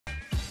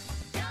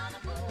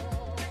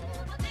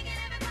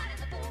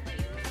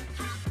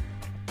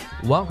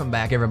Welcome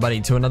back, everybody,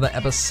 to another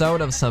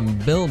episode of some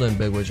Building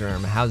Big with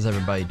Jerm. How's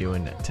everybody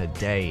doing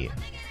today?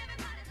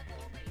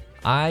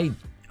 I'm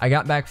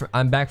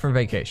back from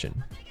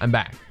vacation. I'm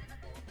back.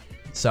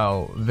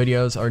 So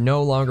videos are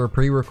no longer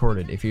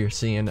pre-recorded if you're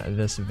seeing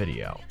this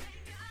video.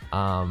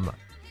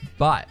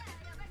 But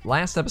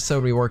last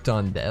episode we worked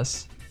on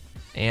this,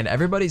 and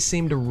everybody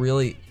seemed to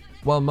really,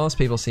 well, most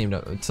people seem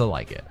to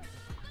like it.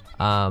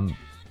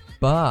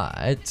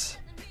 But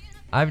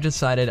I've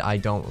decided I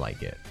don't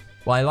like it.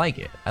 Well, I like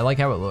it. I like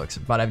how it looks,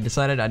 but I've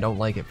decided I don't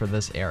like it for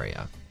this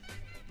area.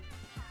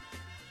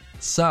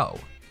 So,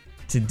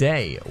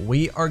 today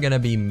we are gonna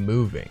be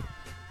moving.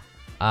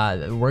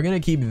 We're gonna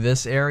keep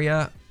this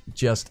area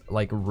just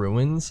like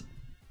ruins.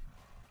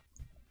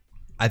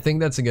 I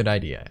think that's a good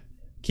idea.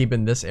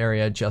 Keeping this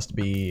area just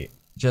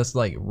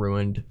like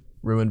ruined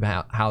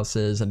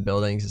houses and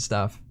buildings and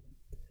stuff.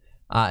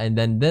 And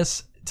then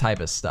this type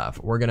of stuff,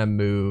 we're gonna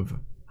move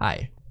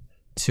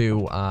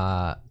to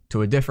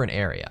a different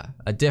area,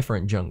 a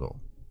different jungle.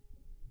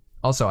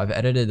 Also, I've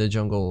edited the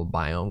jungle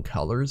biome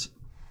colors.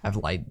 I've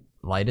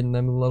lightened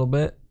them a little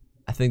bit.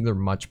 I think they're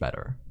much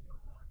better.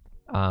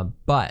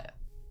 But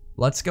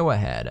let's go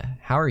ahead.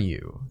 How are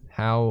you?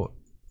 How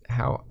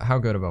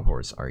good of a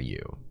horse are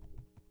you?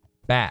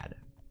 Bad.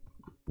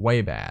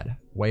 Way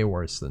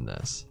worse than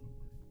this,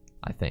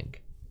 I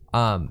think.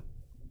 But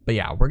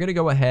yeah, we're gonna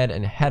go ahead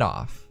and head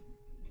off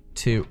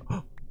to,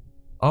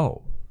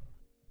 oh,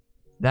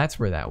 that's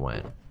where that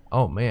went.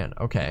 Oh man,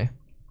 okay.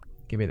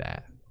 Give me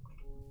that.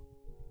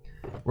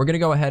 We're gonna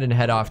go ahead and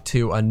head off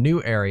to a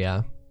new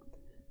area.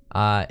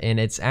 And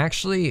it's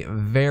actually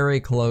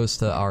very close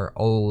to a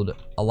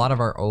lot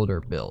of our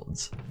older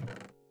builds.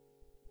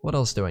 What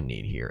else do I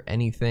need here?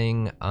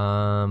 Anything?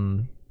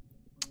 Doesn't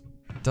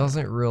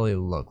really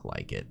look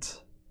like it.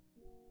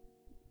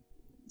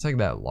 Take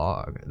that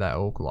log, that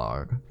oak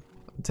log.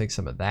 I'll take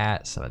some of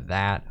that,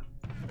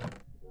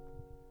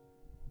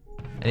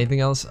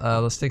 Anything else?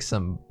 Let's take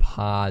some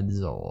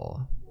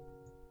podzol,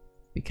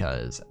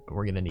 because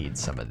we're gonna need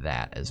some of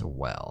that as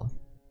well.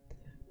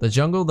 The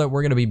jungle that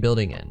we're gonna be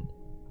building in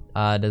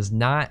it's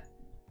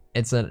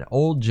an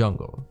old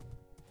jungle.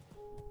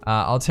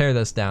 I'll tear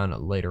this down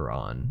later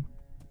on,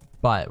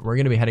 but we're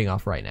gonna be heading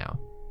off right now.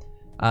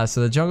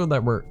 So the jungle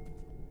that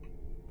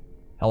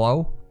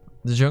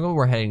the jungle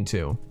we're heading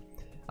to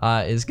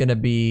is gonna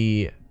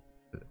be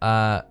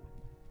an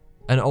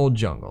old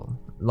jungle,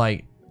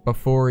 like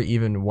before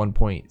even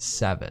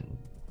 1.7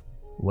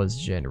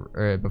 was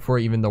before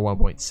even the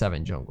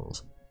 1.7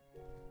 jungles.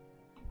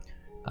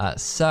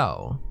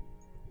 So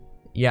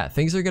yeah,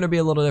 things are gonna be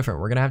a little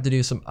different. We're gonna have to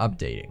do some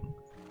updating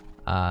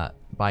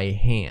by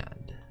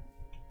hand,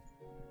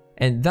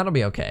 and that'll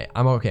be okay.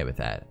 I'm okay with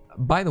that.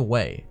 By the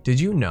way,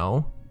 did you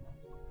know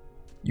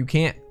you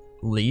can't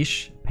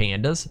leash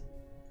pandas?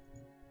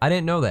 I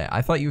didn't know that.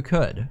 I thought you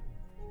could.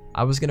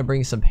 I was gonna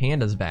bring some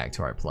pandas back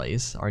to our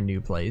new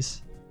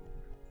place,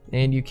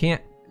 and you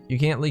can't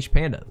leash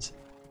pandas.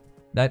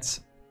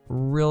 That's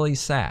really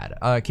sad.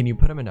 Can you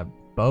put them in a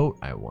boat,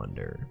 I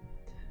wonder?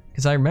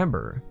 Because I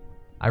remember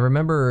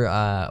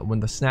when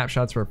the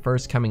snapshots were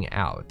first coming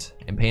out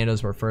and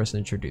pandas were first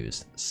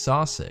introduced,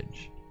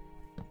 Sausage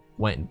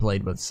went and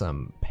played with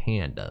some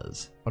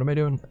pandas. What am I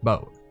doing?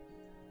 Boat.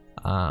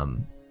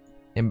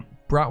 And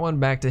brought one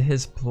back to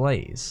his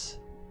place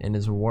in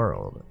his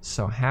world.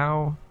 So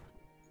how?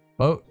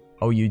 Boat?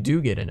 Oh, you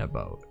do get in a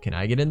boat. Can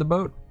I get in the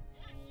boat?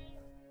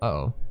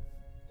 Uh-oh.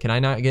 Can I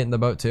not get in the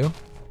boat too?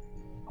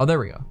 Oh, there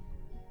we go.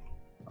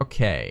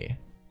 Okay.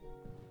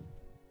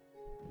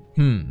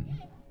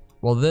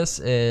 Well, this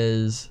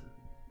is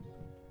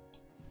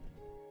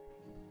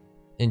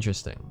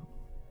interesting.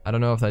 I don't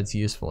know if that's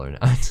useful or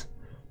not.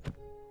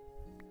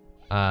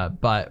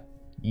 But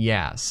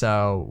yeah,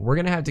 so we're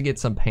gonna have to get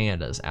some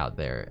pandas out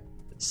there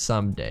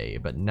someday,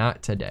 but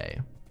not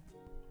today.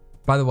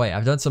 By the way,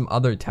 I've done some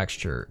other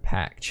texture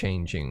pack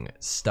changing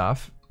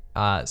stuff.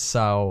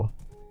 So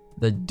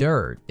the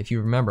dirt, if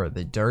you remember,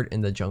 the dirt in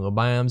the jungle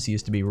biomes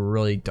used to be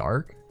really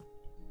dark.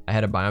 I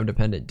had a biome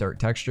dependent dirt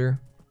texture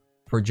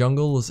for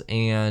jungles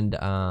and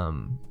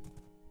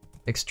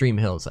extreme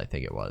hills, I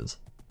think it was.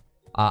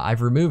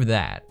 I've removed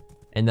that,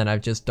 and then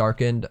I've just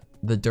darkened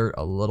the dirt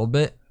a little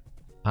bit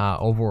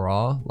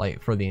overall,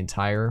 like for the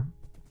entire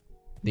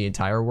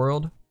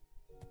world.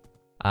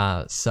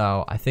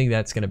 So I think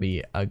that's gonna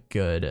be a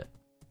good,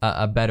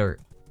 a better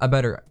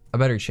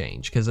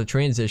change, because the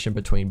transition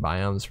between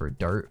biomes for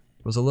dirt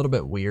was a little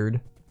bit weird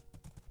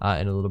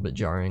and a little bit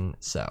jarring.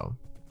 So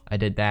I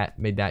did that,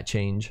 made that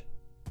change.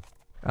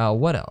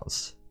 What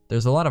else?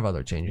 There's a lot of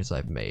other changes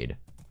I've made.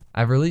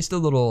 I've released a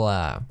little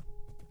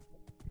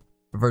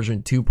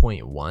version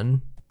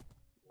 2.1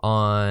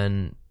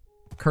 on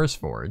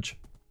CurseForge,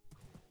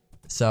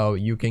 so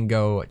you can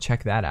go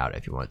check that out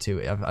if you want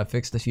to. I've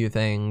fixed a few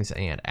things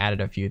and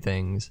added a few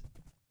things,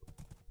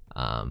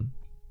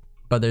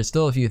 but there's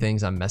still a few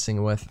things I'm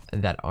messing with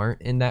that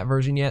aren't in that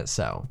version yet,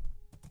 so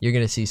you're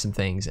gonna see some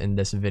things in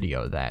this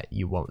video that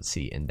you won't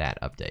see in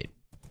that update.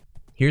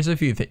 Here's a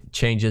few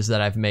changes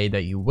that I've made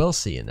that you will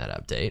see in that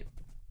update.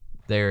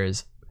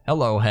 There's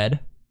hello head.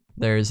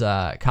 There's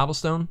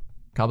cobblestone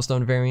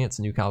variants,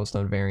 new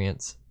cobblestone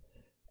variants,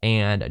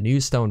 and new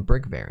stone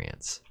brick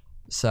variants.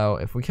 So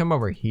if we come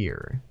over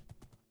here,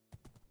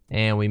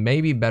 and we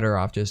may be better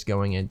off just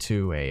going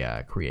into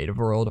a creative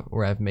world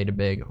where I've made a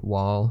big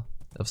wall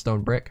of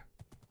stone brick.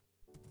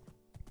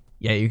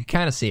 Yeah, you can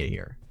kind of see it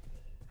here.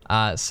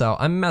 So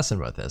I'm messing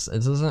with this.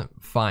 This isn't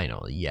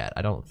final yet,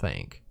 I don't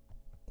think.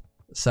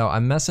 So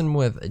I'm messing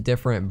with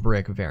different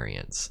brick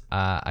variants.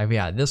 I've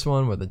got this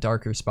one with a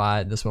darker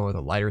spot, this one with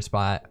a lighter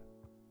spot.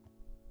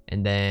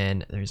 And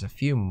then there's a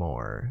few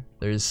more.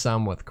 There's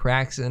some with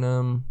cracks in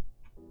them.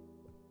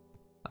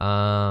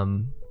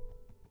 Some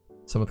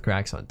with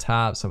cracks on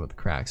top, some with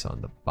cracks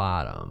on the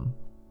bottom.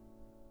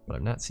 But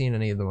I'm not seeing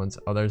any of the ones.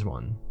 Oh, there's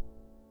one.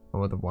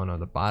 One with the one on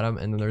the bottom.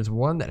 And then there's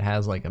one that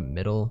has like a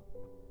middle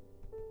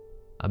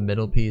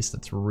piece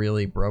that's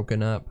really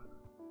broken up.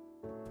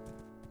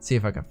 Let's see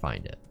if I can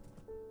find it.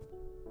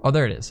 Oh,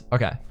 there it is.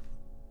 Okay.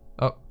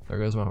 Oh, there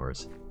goes my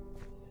horse.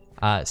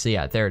 So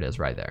yeah, there it is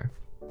right there.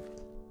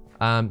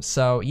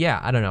 So yeah,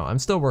 I don't know. I'm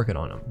still working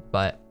on them,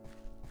 but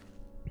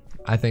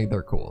I think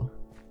they're cool.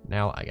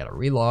 Now I gotta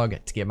relog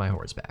to get my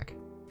horse back.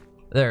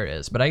 There it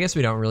is, but I guess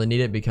we don't really need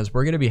it because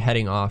we're gonna be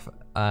heading off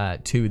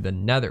to the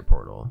nether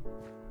portal.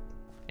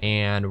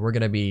 And we're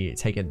gonna be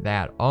taking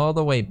that all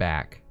the way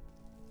back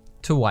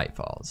to White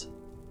Falls.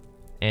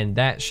 And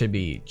that should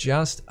be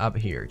just up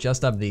here,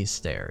 just up these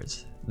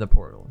stairs, the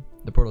portal.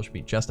 The portal should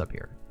be just up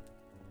here.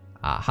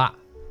 Aha,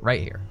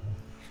 right here.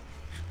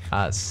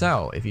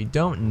 So if you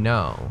don't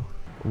know,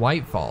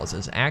 White Falls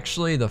is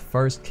actually the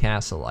first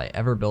castle I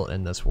ever built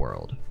in this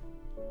world.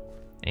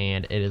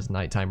 And it is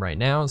nighttime right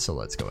now, so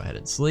let's go ahead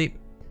and sleep.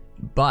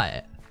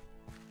 But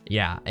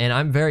yeah, and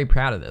I'm very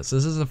proud of this.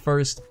 This is the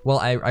first, well,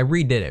 I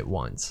redid it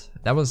once.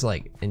 That was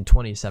like in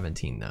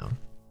 2017 though,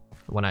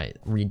 when I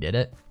redid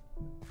it.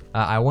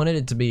 I wanted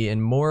it to be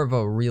in more of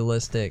a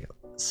realistic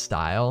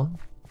style.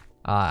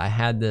 I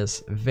had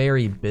this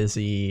very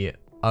busy,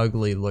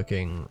 ugly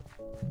looking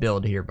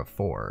build here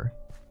before.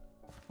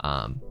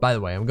 By the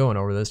way, I'm going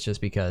over this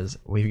just because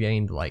we've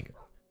gained like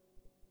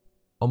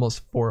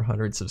almost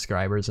 400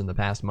 subscribers in the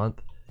past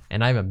month,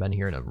 and I haven't been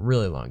here in a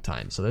really long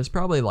time, so there's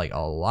probably like a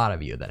lot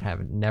of you that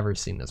have never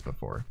seen this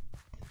before.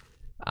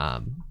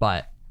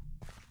 But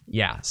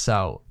yeah,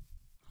 so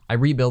I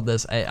rebuilt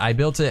this. I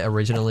built it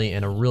originally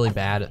in a really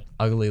bad,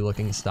 ugly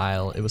looking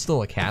style. It was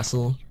still a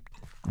castle,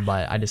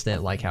 but I just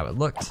didn't like how it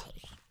looked.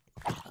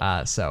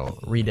 So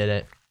redid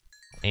it,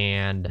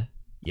 and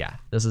yeah,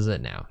 this is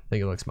it now. I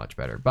think it looks much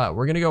better. But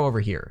we're gonna go over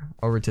here,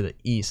 over to the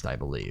east, I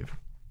believe.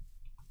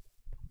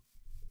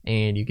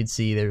 And you can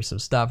see there's some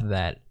stuff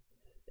that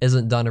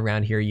isn't done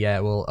around here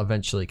yet. We'll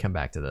eventually come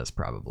back to this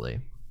probably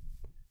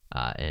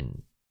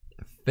and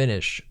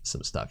finish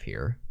some stuff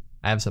here.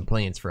 I have some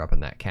plans for up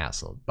in that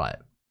castle,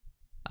 but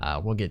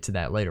we'll get to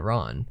that later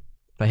on.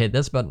 If I hit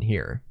this button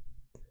here,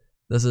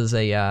 this is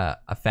a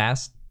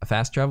fast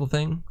travel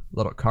thing,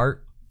 little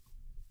cart,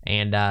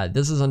 and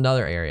this is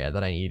another area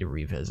that I need to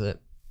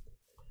revisit.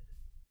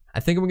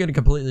 I think I'm going to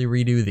completely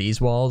redo these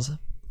walls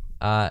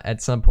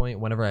at some point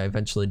whenever I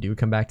eventually do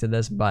come back to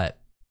this, but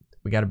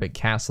we got a big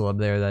castle up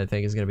there that I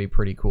think is going to be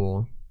pretty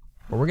cool.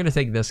 But we're going to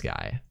take this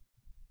guy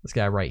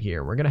right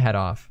here. We're going to head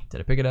off.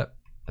 Did I pick it up?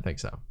 I think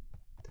so.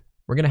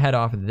 We're going to head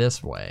off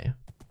this way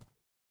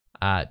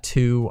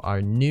to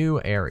our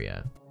new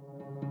area.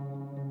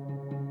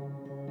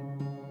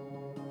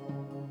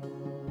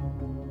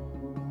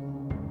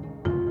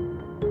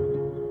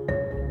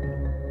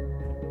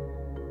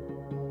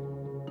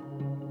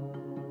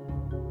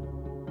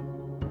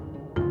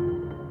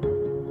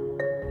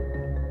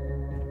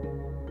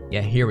 Yeah,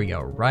 here we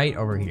go, right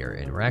over here,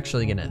 and we're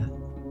actually gonna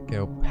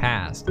go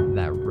past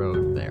that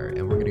road there,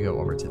 and we're gonna go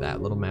over to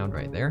that little mound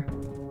right there,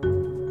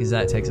 because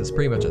that takes us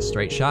pretty much a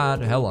straight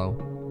shot.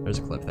 Hello, there's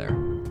a cliff there.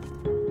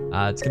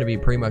 It's gonna be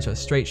pretty much a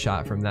straight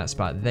shot from that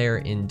spot there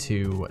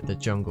into the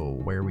jungle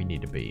where we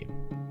need to be.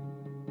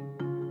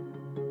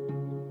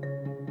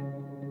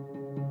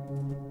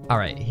 All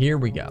right, here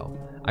we go.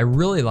 I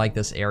really like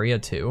this area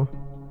too.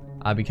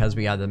 Because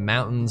we got the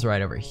mountains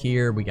right over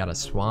here, we got a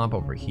swamp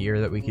over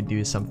here that we could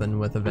do something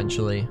with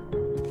eventually.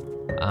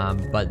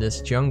 But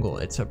this jungle,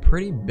 it's a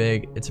pretty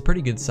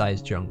good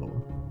sized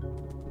jungle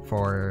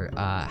for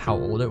how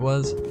old it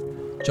was.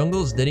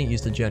 Jungles didn't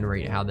used to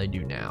generate how they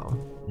do now.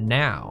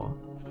 Now,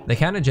 they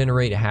kind of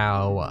generate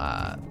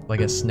how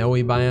like a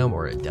snowy biome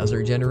or a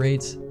desert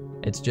generates.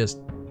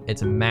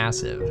 It's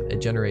massive.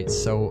 It generates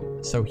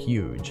so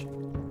huge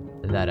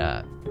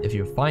that if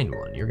you find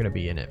one, you're gonna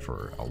be in it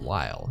for a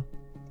while.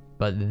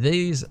 But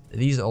these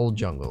old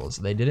jungles,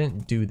 they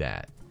didn't do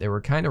that. They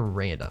were kind of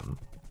random.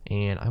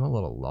 And I'm a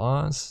little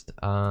lost.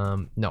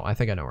 No, I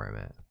think I know where I'm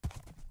at.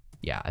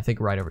 Yeah, I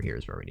think right over here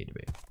is where we need to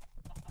be.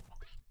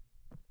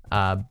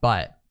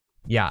 But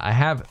yeah, I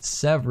have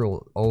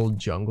several old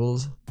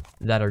jungles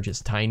that are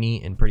just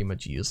tiny and pretty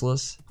much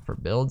useless for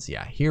builds.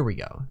 Yeah, here we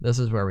go. This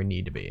is where we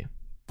need to be.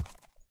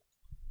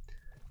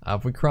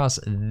 If we cross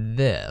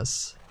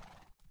this,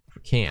 if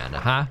we can,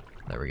 aha,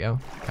 there we go.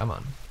 Come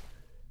on.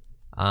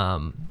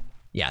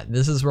 Yeah,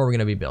 this is where we're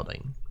gonna be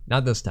building.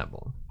 Not this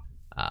temple,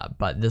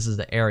 but this is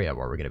the area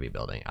where we're gonna be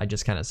building. I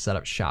just kind of set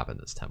up shop in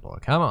this temple.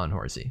 Come on,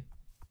 horsey.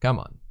 Come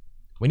on.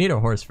 We need a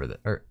horse for this,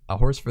 or a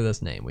horse for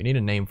this name. We need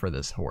a name for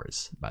this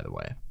horse, by the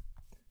way.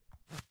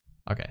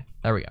 Okay,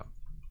 there we go.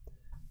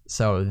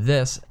 So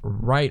this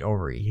right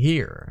over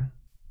here,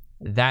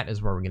 that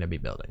is where we're gonna be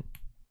building.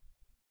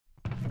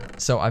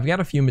 So I've got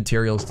a few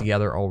materials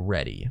together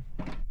already.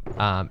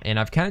 And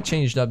I've kind of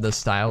changed up the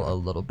style a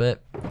little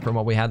bit from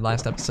what we had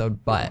last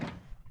episode, but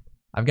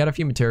I've got a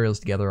few materials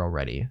together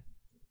already.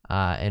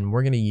 And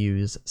we're gonna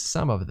use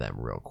some of them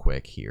real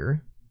quick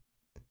here.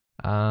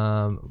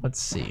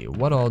 Let's see,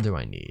 what all do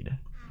I need?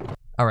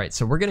 All right,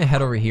 so we're gonna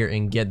head over here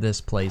and get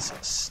this place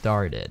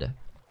started.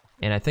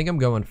 And I think I'm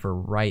going for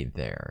right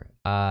there.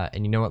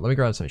 And you know what, let me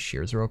grab some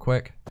shears real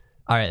quick.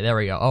 All right, there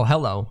we go. Oh,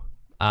 hello.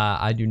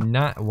 I do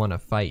not want to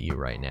fight you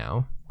right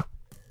now,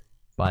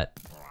 but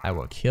I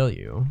will kill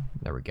you.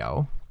 There we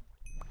go.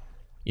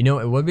 You know,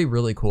 it would be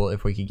really cool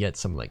if we could get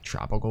some like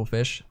tropical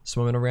fish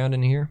swimming around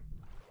in here.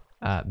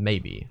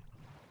 Maybe.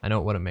 I know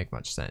it wouldn't make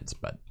much sense,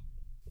 but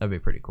that'd be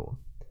pretty cool.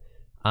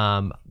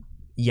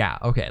 Yeah,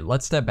 okay,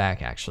 let's step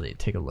back actually,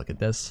 take a look at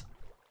this.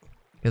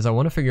 Because I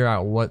want to figure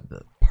out what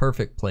the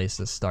perfect place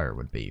to start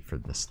would be for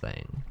this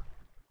thing.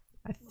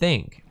 I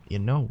think, you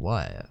know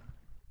what?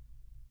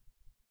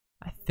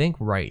 I think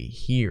right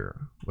here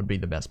would be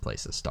the best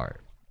place to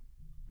start.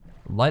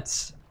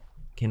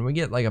 Can we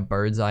get like a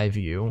bird's eye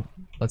view?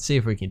 Let's see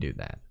if we can do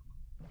that.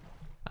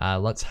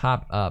 Let's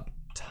hop up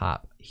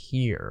top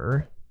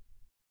here.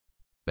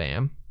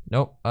 Bam.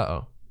 Nope.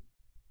 Uh-oh.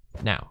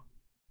 Now.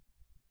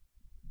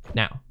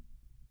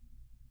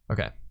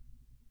 Okay.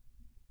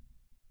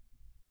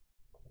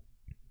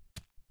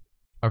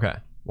 Okay.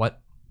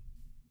 What?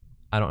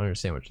 I don't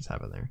understand what just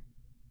happened there.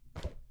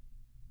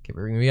 Okay,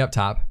 we're gonna be up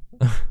top.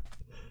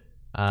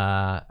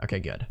 Okay,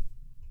 good.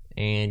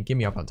 And get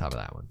me up on top of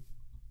that one.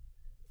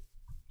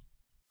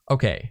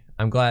 Okay,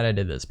 I'm glad I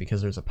did this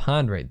because there's a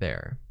pond right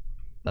there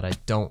that I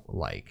don't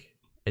like.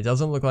 It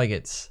doesn't look like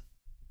it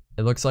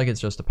looks like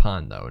it's just a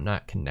pond though,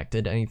 not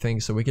connected to anything,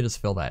 so we could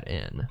just fill that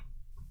in.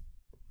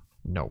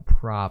 No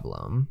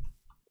problem.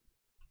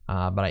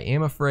 But I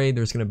am afraid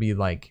there's gonna be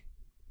like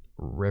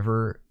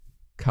river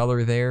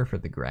color there for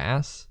the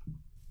grass,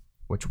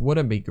 which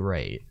wouldn't be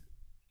great.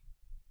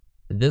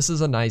 This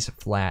is a nice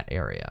flat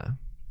area.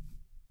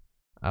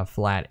 A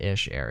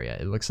flat-ish area.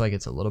 It looks like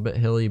it's a little bit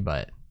hilly,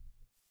 but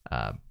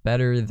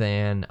better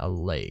than a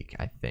lake,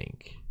 I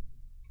think.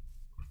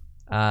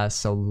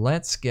 So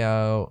let's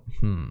go,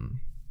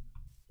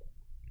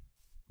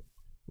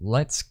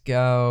 let's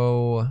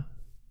go.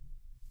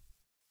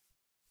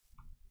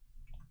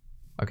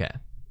 Okay,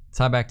 let's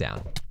hop back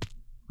down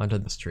onto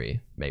this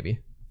tree, maybe.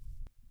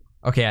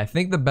 Okay, I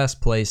think the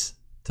best place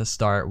to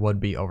start would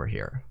be over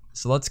here.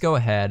 So let's go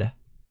ahead.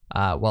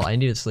 Well, I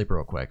need to sleep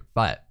real quick,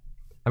 but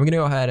I'm gonna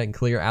go ahead and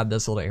clear out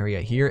this little area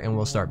here and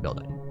we'll start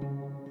building.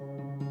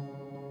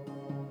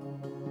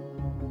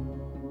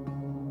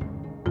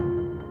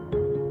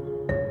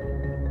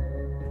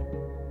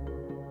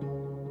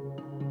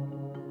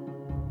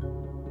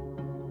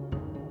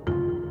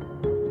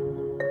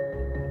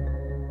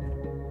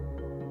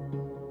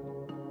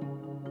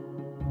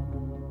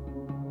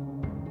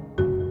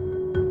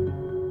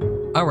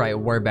 Alright,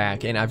 we're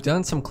back, and I've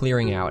done some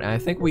clearing out, and I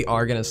think we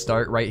are gonna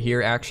start right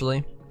here,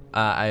 actually.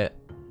 I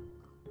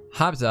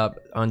hopped up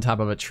on top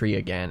of a tree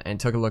again, and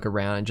took a look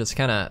around, and just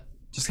kind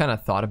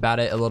of thought about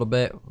it a little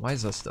bit. Why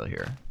is this still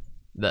here?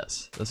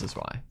 This is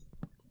why.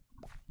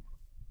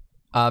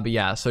 But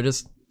yeah, so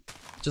just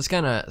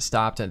kind of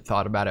stopped and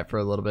thought about it for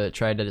a little bit,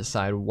 tried to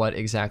decide what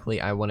exactly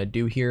I want to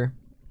do here.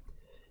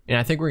 And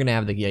I think we're gonna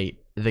have the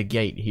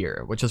gate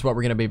here, which is what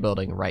we're gonna be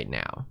building right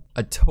now.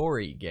 A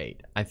Torii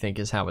gate, I think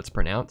is how it's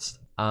pronounced.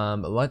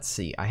 Let's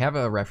see, I have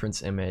a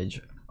reference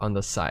image on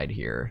the side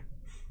here.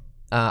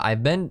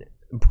 I've been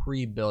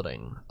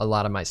pre-building a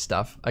lot of my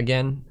stuff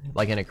again,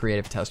 like in a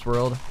creative test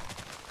world,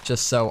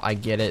 just so I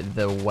get it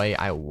the way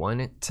I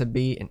want it to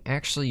be. And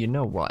actually, you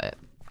know what?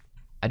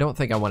 I don't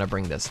think I want to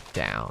bring this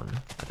down.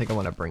 I think I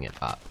want to bring it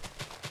up,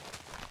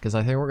 because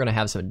I think we're gonna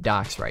have some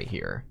docks right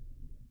here.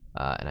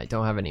 And I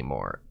don't have any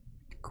more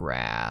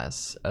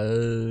grass.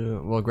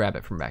 We'll grab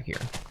it from back here.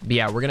 But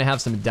yeah, we're gonna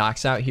have some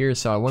docks out here,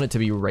 so I want it to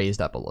be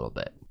raised up a little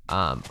bit,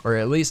 or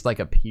at least like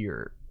a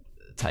pier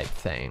type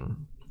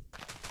thing.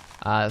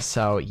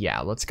 So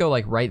yeah, let's go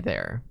like right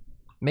there.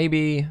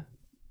 Maybe,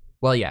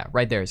 well, yeah,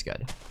 right there is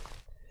good.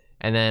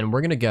 And then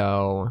we're gonna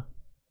go,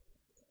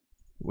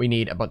 we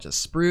need a bunch of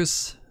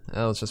spruce.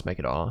 Let's just make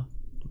it all.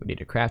 We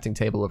need a crafting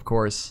table, of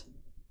course.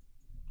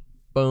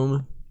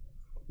 Boom.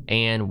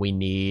 And we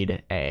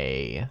need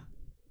a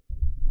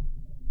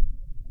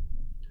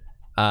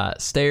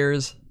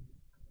stairs,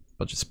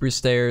 bunch of spruce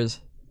stairs,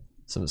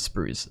 some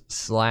spruce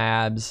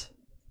slabs.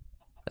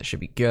 That should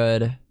be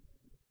good.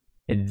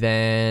 And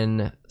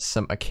then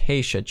some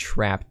acacia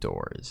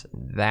trapdoors.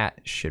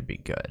 That should be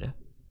good.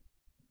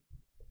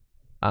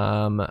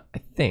 I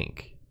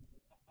think.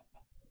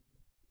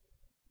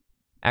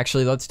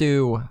 Actually, let's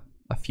do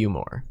a few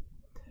more.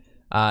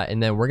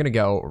 And then we're gonna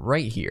go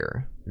right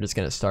here. We're just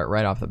gonna start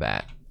right off the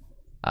bat.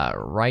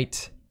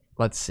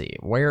 Let's see,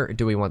 where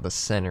do we want the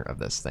center of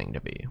this thing to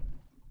be?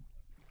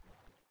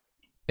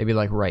 Maybe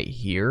like right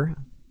here.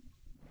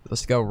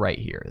 Let's go right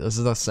here. This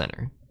is the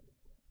center.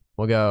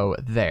 We'll go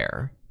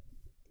there.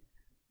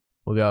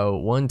 We'll go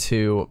 1,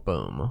 2,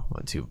 boom.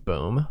 1, 2,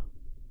 boom.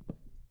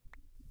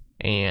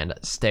 And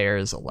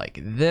stairs like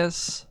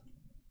this.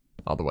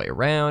 All the way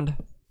around.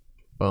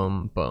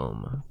 Boom,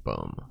 boom,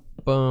 boom,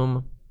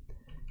 boom.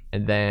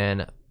 And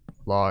then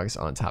logs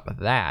on top of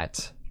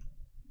that.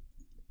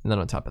 And then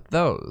on top of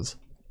those,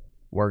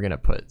 we're gonna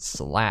put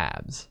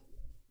slabs.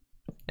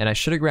 And I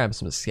should have grabbed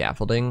some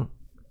scaffolding,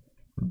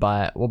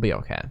 but we'll be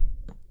okay.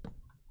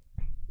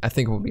 I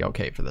think we'll be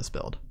okay for this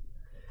build.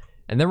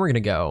 And then we're gonna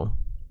go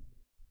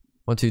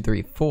 1, 2,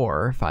 3,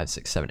 4, 5,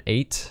 6, 7,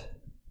 8.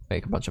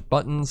 Make a bunch of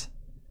buttons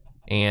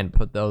and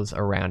put those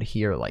around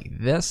here like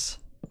this.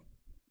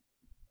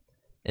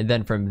 And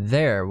then from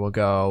there, we'll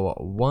go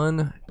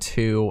 1,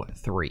 2,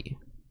 3. And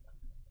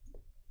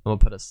we'll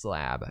put a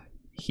slab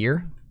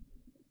here.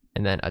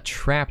 And then a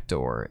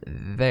trapdoor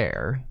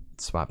there.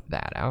 Swap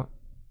that out.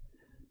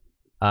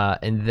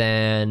 And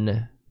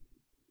then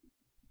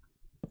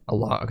a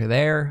log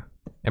there.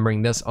 And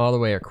bring this all the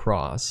way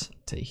across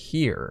to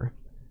here.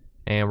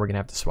 And we're going to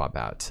have to swap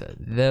out to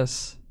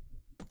this.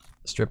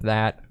 Strip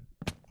that.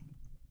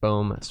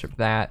 Boom. Strip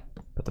that.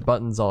 Put the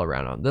buttons all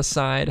around on this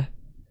side.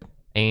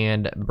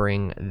 And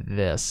bring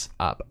this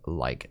up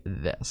like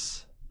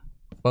this.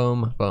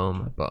 Boom,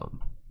 boom,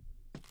 boom.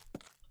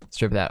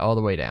 Strip that all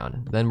the way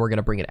down. Then we're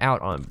gonna bring it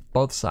out on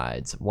both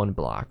sides, 1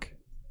 block.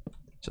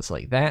 Just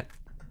like that.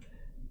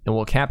 And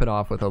we'll cap it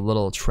off with a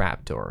little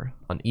trapdoor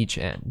on each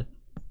end.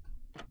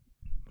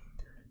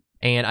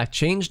 And I've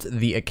changed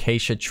the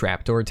Acacia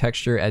trapdoor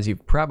texture, as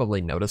you've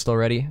probably noticed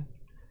already.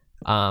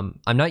 I'm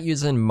not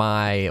using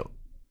my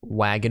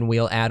wagon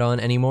wheel add-on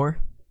anymore.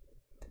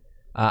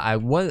 I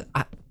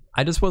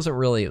just wasn't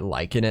really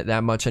liking it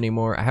that much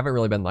anymore. I haven't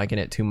really been liking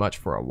it too much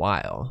for a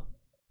while.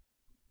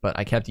 But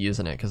I kept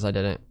using it because I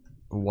didn't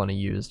want to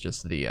use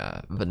just the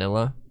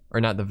vanilla.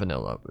 Or not the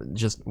vanilla,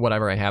 just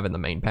whatever I have in the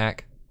main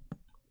pack.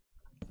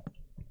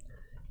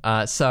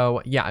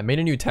 So, yeah, I made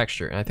a new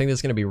texture. And I think this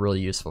is going to be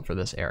really useful for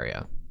this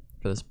area.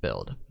 For this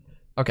build.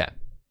 Okay.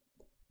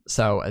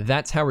 So,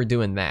 that's how we're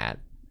doing that.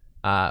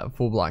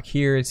 Full block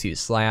here, 2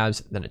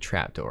 slabs, then a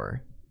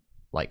trapdoor.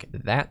 Like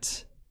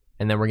that.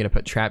 And then we're going to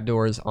put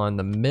trapdoors on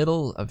the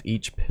middle of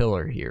each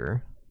pillar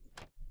here.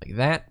 Like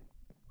that.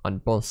 On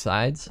both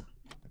sides.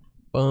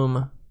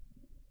 Boom.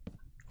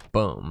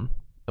 Boom.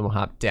 And we'll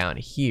hop down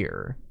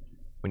here.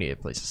 We need to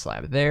place a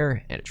slab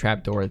there and a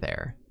trapdoor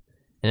there.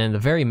 And in the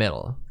very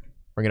middle,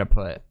 we're going to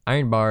put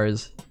iron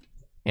bars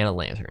and a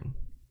lantern.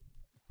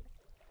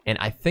 And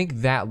I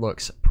think that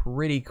looks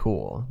pretty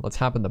cool. Let's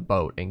hop in the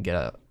boat and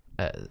get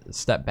a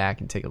step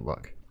back and take a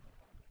look.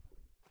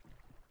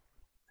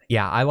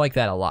 Yeah, I like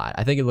that a lot.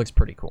 I think it looks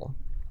pretty cool.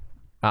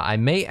 I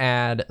may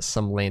add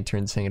some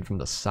lanterns hanging from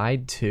the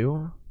side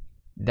too.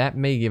 That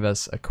may give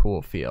us a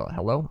cool feel.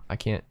 Hello? I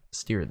can't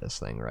steer this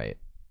thing right.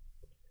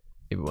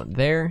 Maybe 1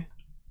 there.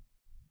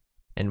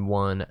 And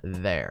 1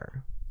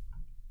 there.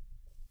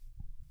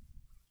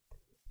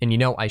 And you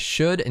know, I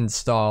should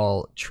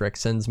install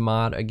Trixen's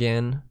mod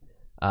again.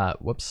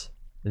 Whoops.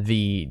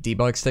 The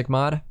debug stick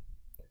mod.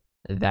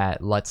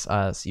 That lets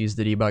us use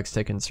the debug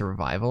stick in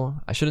survival.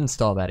 I should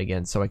install that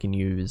again so I can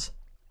use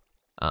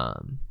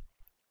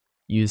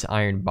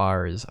iron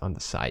bars on the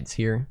sides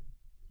here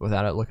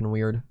without it looking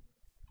weird.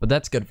 But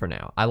that's good for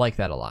now. I like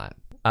that a lot.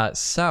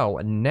 So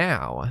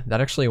now,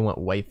 that actually went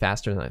way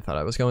faster than I thought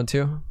I was going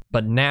to.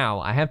 But now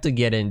I have to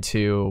get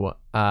into,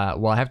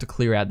 well, I have to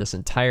clear out this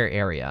entire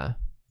area.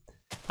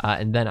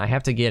 And then I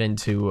have to get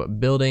into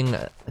building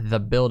the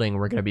building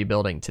we're going to be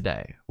building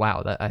today.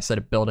 Wow, I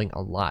said building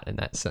a lot in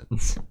that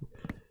sentence.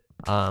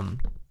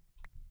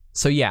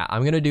 So yeah,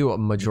 I'm going to do a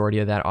majority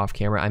of that off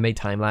camera. I may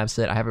time-lapse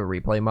it. I have a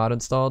replay mod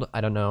installed.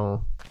 I don't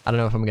know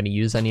if I'm going to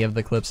use any of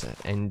the clips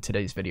in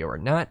today's video or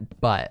not,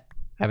 but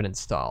I have it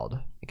installed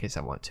in case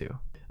I want to.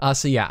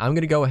 So yeah, I'm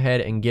going to go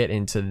ahead and get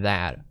into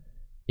that.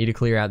 Need to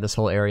clear out this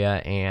whole area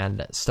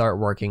and start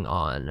working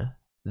on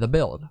the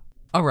build.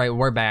 All right,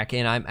 we're back,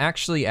 and I'm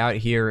actually out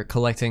here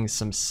collecting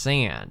some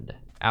sand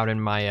out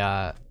in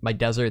my my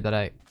desert that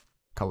I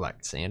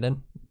collect sand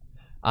in.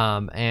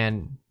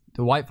 And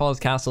the White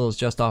Falls Castle is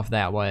just off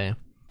that way.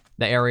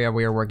 The area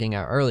we were working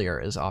at earlier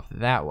is off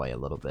that way a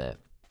little bit.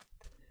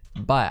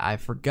 But I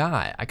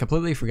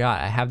completely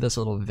forgot, I have this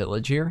little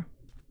village here.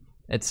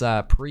 It's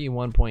a pre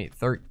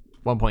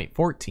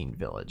 1.14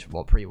 village.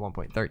 Well, pre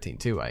 1.13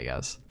 too, I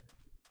guess.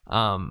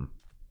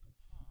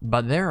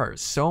 But there are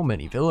so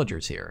many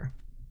villagers here.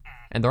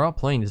 And they're all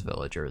plains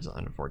villagers,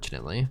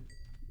 unfortunately.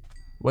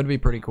 Would be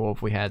pretty cool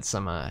if we had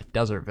some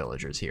desert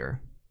villagers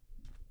here.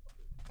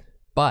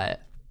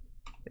 But,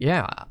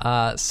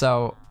 yeah,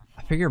 so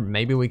I figure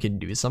maybe we could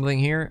do something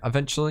here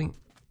eventually.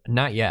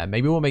 Not yet.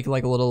 Maybe we'll make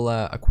like a little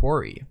a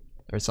quarry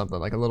or something,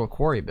 like a little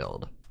quarry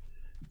build.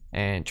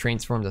 And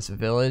transform this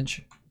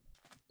village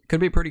Could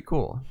be pretty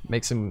cool.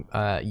 Make some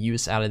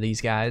use out of these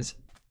guys.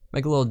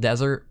 Make a little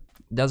desert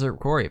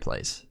quarry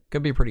place.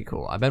 Could be pretty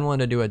cool. I've been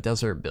wanting to do a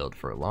desert build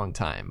for a long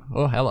time.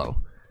 Oh, hello.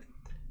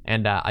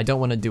 And I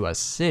don't want to do a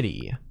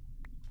city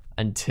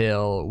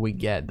until we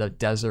get the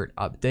desert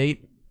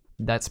update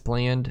that's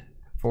planned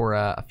for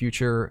a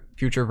future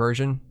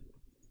version.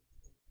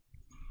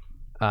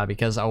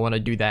 Because I want to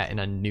do that in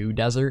a new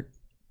desert.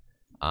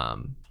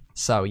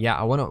 So yeah,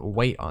 I want to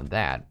wait on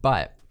that.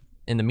 But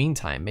in the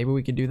meantime, maybe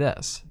we could do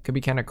this. Could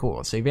be kind of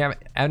cool. So if you have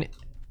any,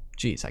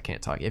 geez, I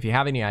can't talk. If you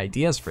have any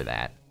ideas for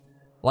that,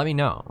 let me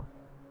know.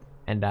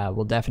 And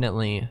we'll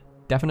definitely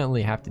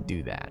have to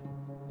do that.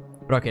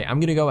 But okay, I'm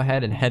gonna go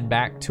ahead and head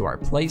back to our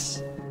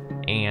place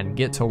and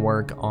get to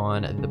work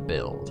on the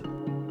build.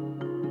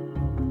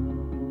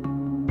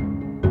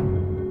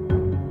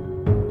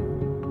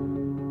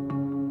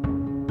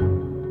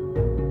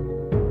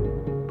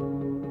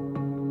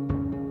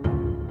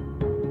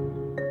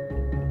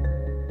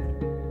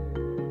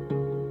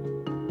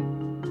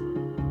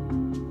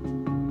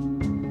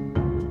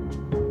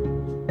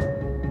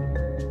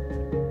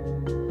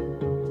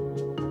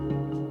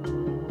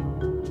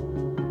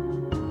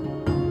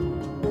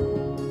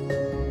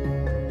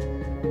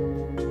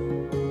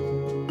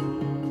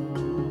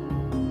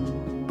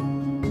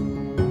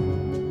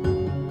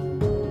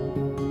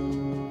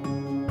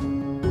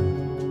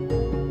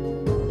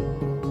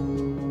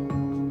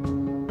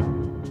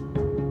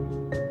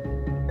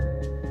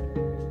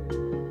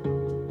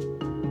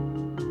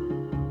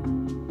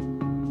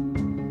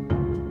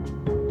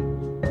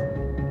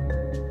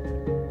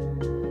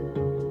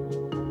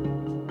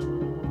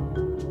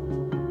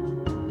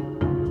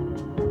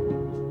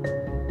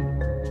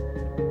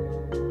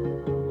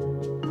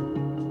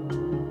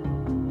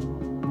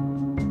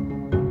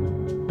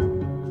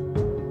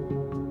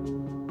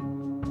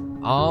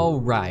 All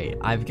right,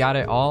 I've got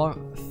it all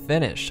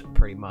finished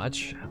pretty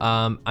much.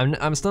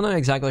 I'm still not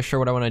exactly sure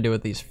what I want to do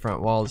with these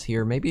front walls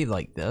here. Maybe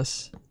like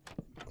this.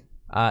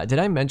 Did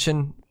I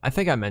mention? I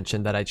think I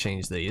mentioned that I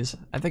changed these.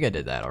 I think I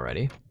did that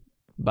already,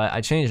 but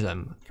I changed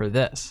them for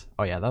this.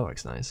 Oh yeah, that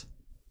looks nice.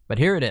 But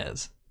here it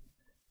is.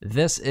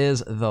 This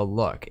is the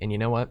look, and you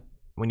know what?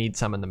 We need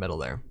some in the middle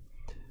there.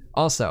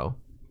 Also,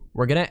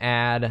 we're gonna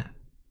add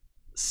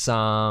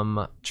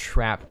some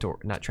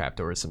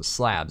some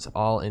slabs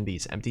all in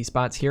these empty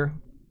spots here.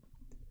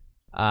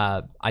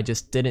 I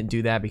just didn't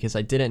do that because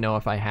I didn't know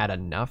if I had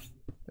enough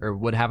or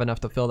would have enough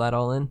to fill that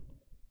all in.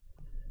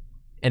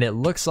 And it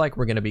looks like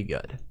we're gonna be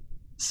good.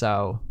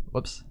 So,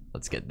 whoops,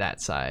 let's get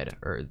that side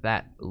or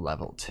that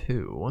level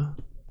 2.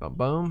 Boom,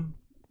 boom,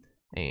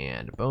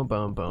 and boom,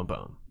 boom, boom,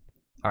 boom.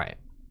 All right,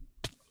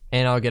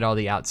 and I'll get all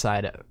the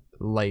outside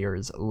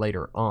layers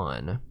later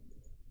on.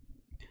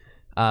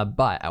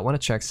 But I want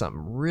to check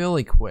something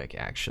really quick,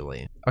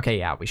 actually. Okay,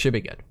 yeah, we should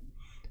be good.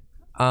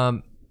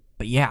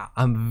 But yeah,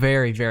 I'm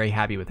very, very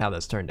happy with how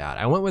this turned out.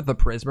 I went with the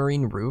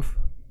prismarine roof.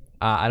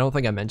 I don't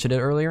think I mentioned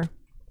it earlier.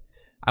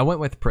 I went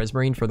with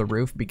prismarine for the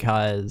roof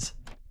because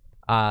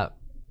I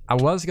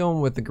was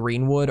going with the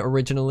green wood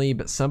originally,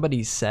 but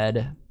somebody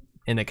said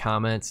in the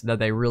comments that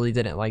they really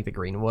didn't like the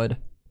green wood.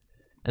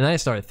 And then I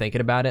started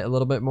thinking about it a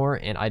little bit more,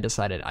 and I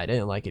decided I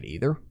didn't like it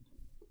either.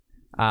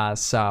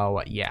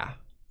 So yeah.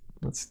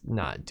 Let's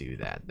not do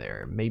that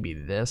there. Maybe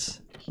this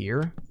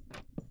here.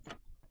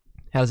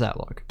 How's that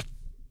look?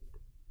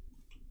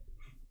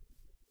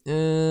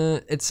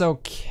 It's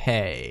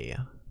okay.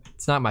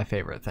 It's not my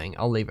favorite thing.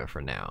 I'll leave it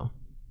for now.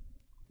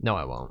 No,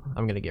 I won't.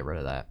 I'm gonna get rid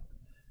of that.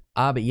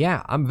 But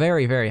yeah, I'm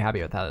very, very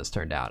happy with how this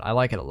turned out. I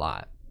like it a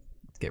lot.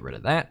 Let's get rid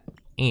of that.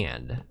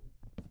 And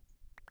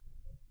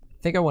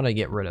I think I want to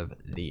get rid of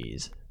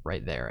these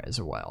right there as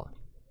well.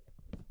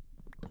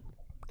 But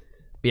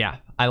yeah,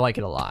 I like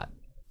it a lot.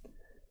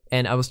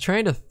 And I was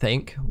trying to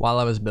think while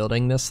I was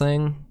building this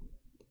thing.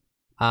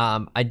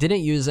 I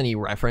didn't use any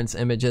reference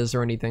images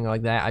or anything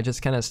like that. I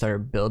just kind of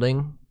started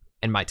building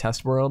in my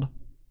test world.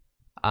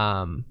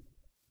 And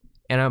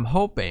I'm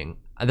hoping,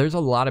 there's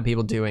a lot of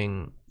people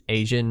doing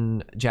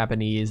Asian,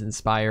 Japanese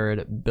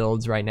inspired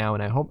builds right now,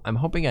 and I'm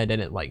hoping I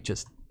didn't like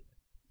just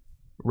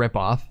rip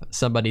off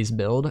somebody's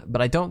build,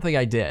 but I don't think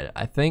I did.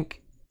 I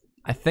think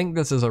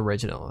this is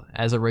original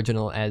as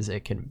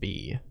it can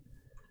be.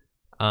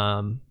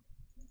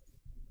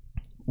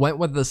 Went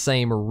with the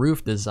same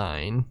roof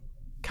design,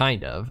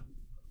 kind of,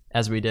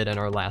 as we did in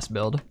our last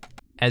build.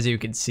 As you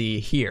can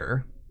see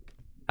here,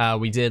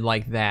 we did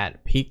like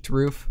that peaked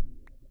roof,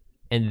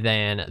 and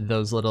then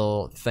those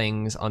little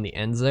things on the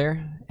ends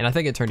there. And I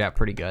think it turned out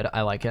pretty good.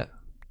 I like it.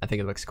 I think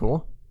it looks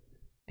cool.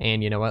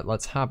 And you know what?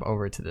 Let's hop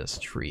over to this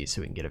tree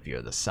so we can get a view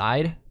of the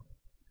side.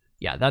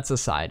 Yeah, that's the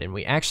side, and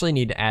we actually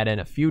need to add in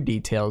a few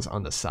details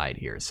on the side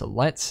here. So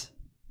let's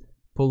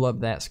pull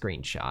up that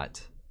screenshot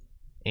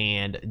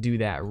and do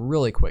that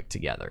really quick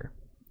together.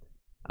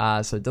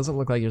 So it doesn't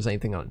look like there's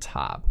anything on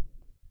top,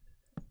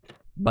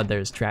 but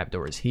there's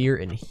trapdoors here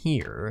and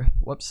here.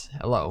 Whoops,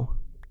 hello,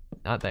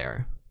 not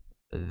there,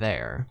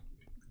 there.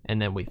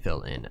 And then we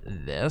fill in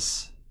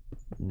this,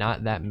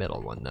 not that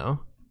middle one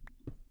though.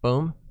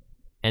 Boom,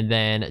 And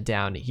then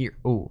down here,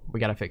 ooh, we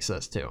gotta fix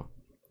this too.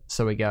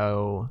 So we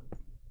go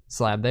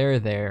slab there,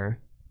 there,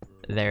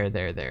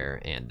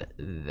 and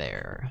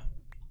there.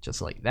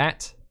 Just like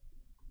that.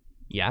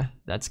 Yeah,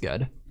 that's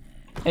good.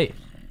 Hey,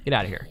 get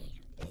out of here.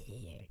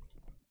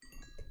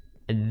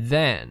 And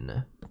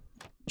then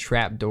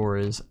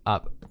trapdoors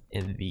up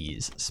in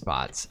these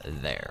spots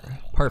there.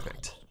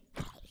 Perfect.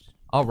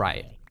 All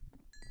right.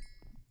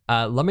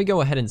 Let me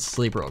go ahead and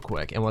sleep real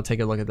quick, and we'll take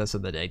a look at this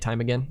in the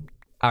daytime again.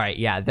 All right,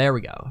 yeah, there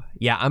we go.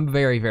 Yeah, I'm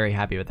very, very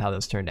happy with how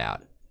this turned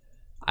out.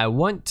 I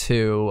want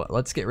to,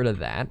 let's get rid of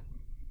that.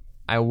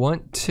 I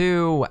want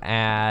to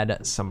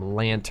add some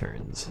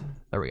lanterns.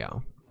 There we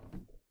go.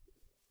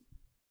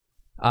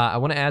 I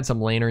want to add some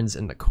lanterns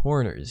in the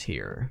corners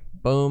here.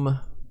 Boom,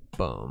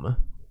 boom.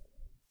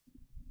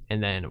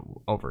 And then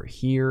over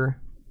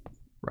here,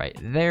 right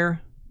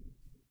there.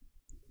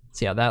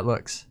 See how that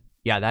looks?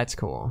 Yeah, that's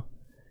cool.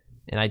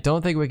 And I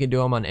don't think we can do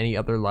them on any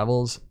other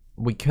levels.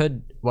 We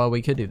could, well,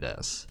 we could do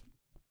this.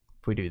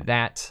 If we do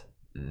that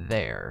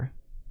there.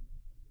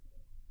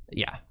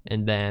 Yeah,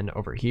 and then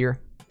over here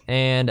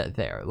and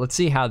there. Let's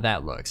see how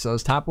that looks. So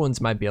those top ones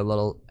might be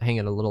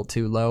hanging a little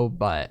too low,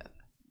 but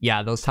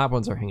yeah, those top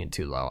ones are hanging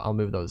too low. I'll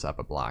move those up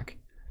a block.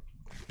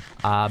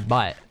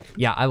 But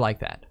yeah, I like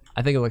that.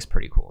 I think it looks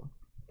pretty cool.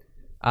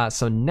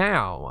 So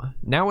now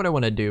what I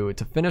want to do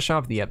to finish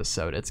off the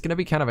episode, it's going to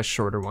be kind of a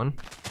shorter one.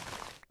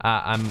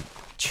 I'm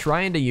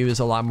trying to use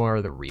a lot more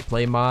of the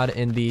replay mod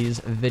in these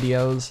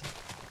videos,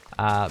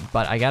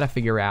 but I got to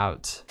figure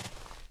out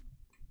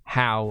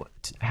how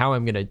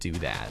I'm going to do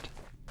that,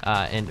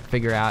 and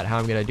figure out how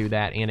I'm going to do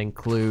that and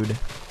include,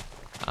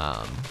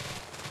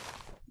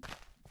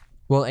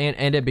 well,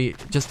 and it be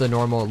just a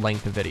normal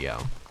length video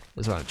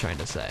is what I'm trying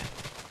to say.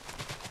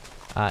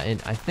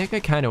 And I think I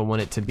kind of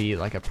want it to be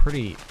like a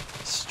pretty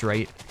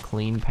straight,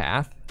 clean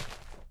path.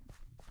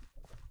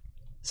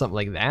 Something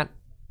like that.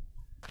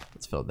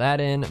 Let's fill that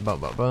in. Boom,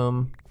 boom,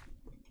 boom.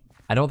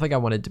 I don't think I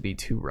want it to be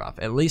too rough,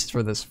 at least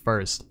for this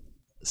first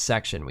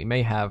section. We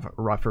may have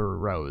rougher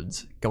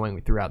roads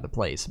going throughout the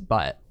place,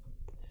 but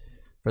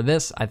for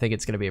this, I think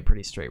it's going to be a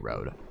pretty straight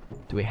road.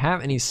 Do we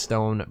have any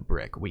stone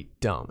brick? We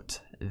don't.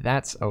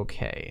 That's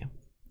okay.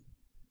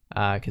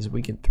 Because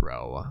we can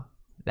throw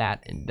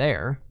that in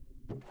there.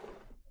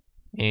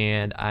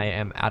 And I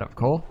am out of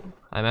coal.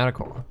 I'm out of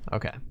coal.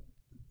 Okay.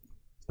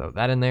 Throw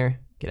that in there.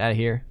 Get out of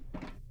here.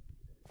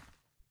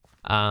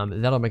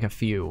 That'll make a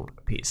few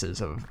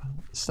pieces of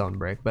stone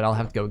brick, but I'll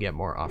have to go get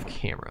more off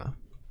camera.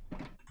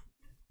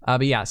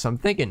 But yeah, so I'm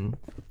thinking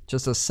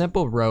just a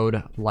simple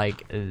road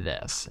like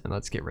this. And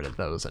let's get rid of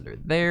those under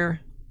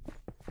there.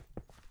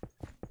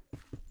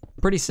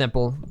 Pretty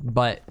simple,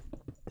 but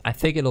I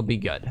think it'll be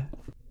good.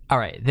 All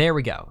right, there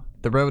we go.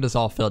 The road is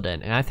all filled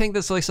in, and I think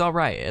this looks all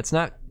right. It's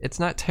not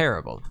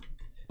terrible.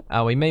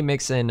 We may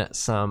mix in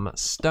some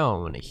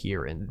stone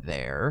here and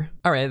there.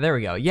 All right, there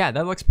we go. Yeah,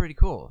 that looks pretty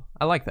cool.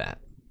 I like that.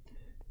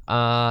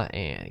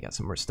 And I got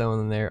some more stone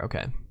in there.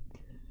 Okay.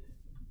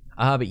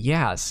 But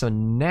yeah, so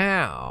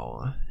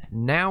now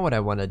what I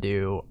want to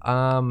do,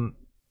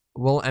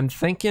 well, I'm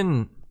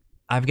thinking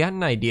I've got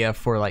an idea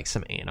for like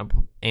some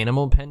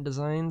animal pen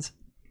designs.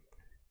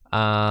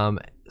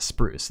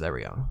 Spruce, there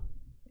we go.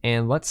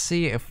 And let's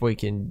see if we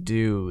can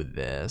do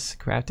this.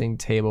 Crafting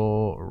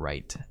table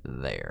right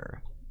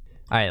there.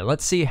 All right,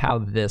 let's see how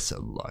this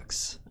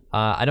looks.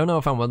 I don't know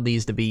if I want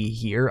these to be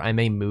here. I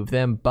may move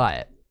them,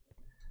 but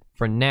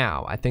for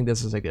now, I think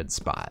this is a good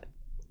spot.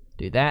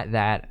 Do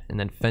that, and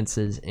then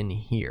fences in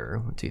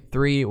here. 1, 2,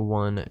 3,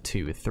 1,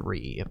 2,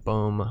 3.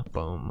 Boom,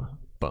 boom,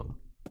 boom.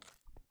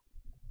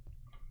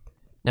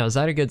 Now, is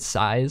that a good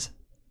size?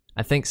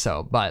 I think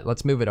so, but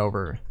let's move it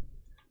over.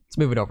 Let's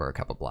move it over a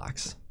couple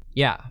blocks.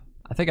 Yeah,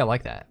 I think I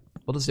like that.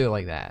 We'll just do it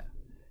like that.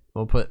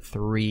 We'll put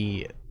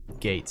 3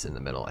 gates in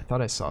the middle. I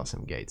thought I saw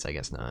some gates. I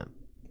guess not.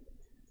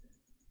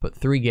 Put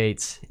 3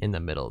 gates in the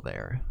middle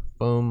there.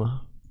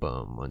 Boom,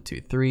 boom. 1,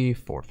 2, 3,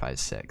 4, 5,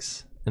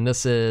 6. And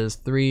this is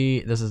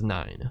 3. This is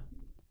 9.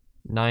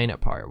 9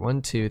 apart.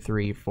 1, 2,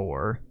 3,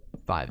 4,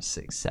 5,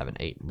 6, 7,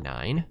 8,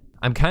 9.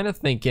 I'm kind of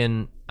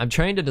thinking. I'm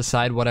trying to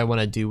decide what I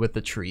want to do with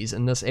the trees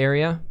in this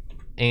area,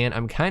 and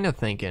I'm kind of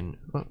thinking.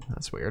 Oh,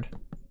 that's weird.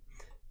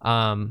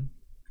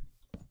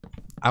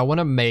 I want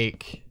to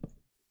make.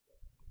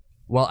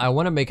 Well, I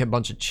want to make a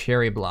bunch of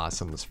cherry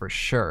blossoms for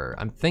sure.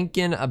 I'm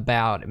thinking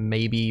about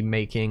maybe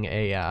making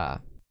a,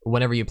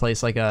 whenever you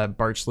place like a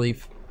birch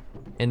leaf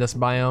in this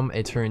biome,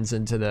 it turns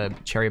into the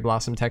cherry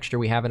blossom texture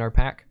we have in our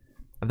pack.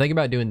 I'm thinking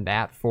about doing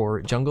that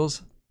for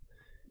jungles.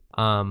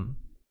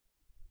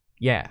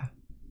 Yeah,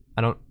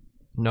 I don't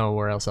know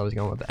where else I was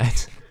going with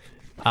that.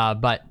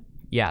 But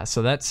yeah,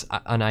 so that's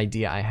an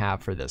idea I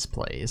have for this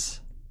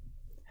place.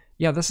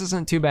 Yeah, this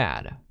isn't too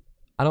bad.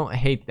 I don't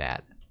hate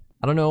that.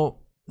 I don't know.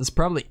 This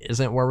probably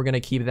isn't where we're gonna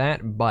keep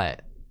that,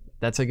 but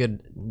that's a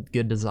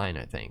good design,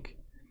 I think.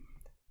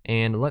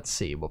 And let's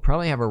see, we'll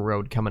probably have a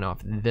road coming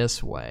off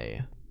this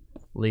way,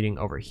 leading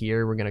over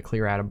here. We're gonna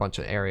clear out a bunch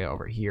of area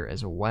over here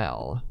as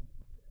well,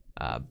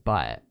 and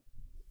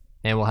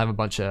we'll have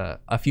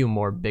a few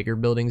more bigger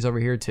buildings over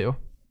here too.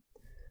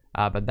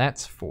 but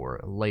that's for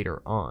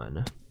later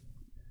on.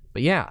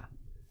 But yeah,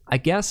 I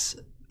guess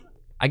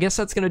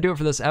that's gonna do it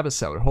for this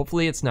episode.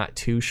 Hopefully it's not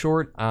too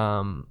short.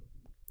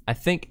 I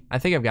think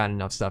I've got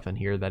enough stuff in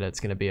here that it's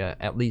gonna be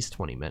at least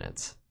 20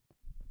 minutes.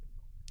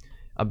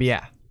 But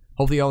yeah,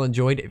 hopefully y'all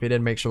enjoyed. If you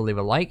did, make sure to leave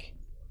a like.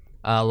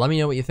 Let me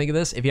know what you think of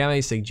this. If you have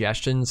any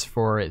suggestions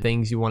for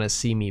things you want to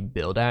see me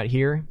build out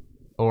here,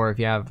 or if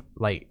you have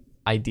like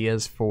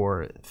ideas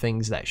for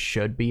things that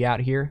should be out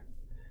here,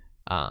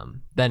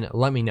 then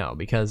let me know,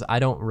 because I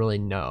don't really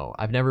know.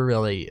 I've never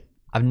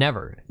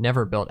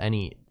built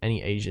any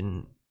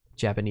Asian,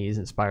 Japanese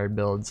inspired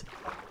builds.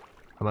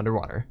 I'm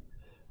underwater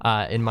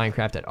in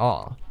Minecraft at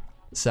all.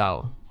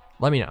 So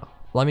let me know.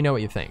 Let me know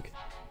what you think.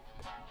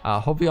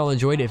 Hope you all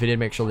enjoyed. If you did,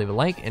 make sure to leave a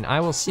like, and I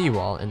will see you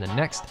all in the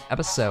next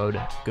episode.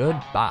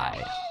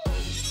 Goodbye.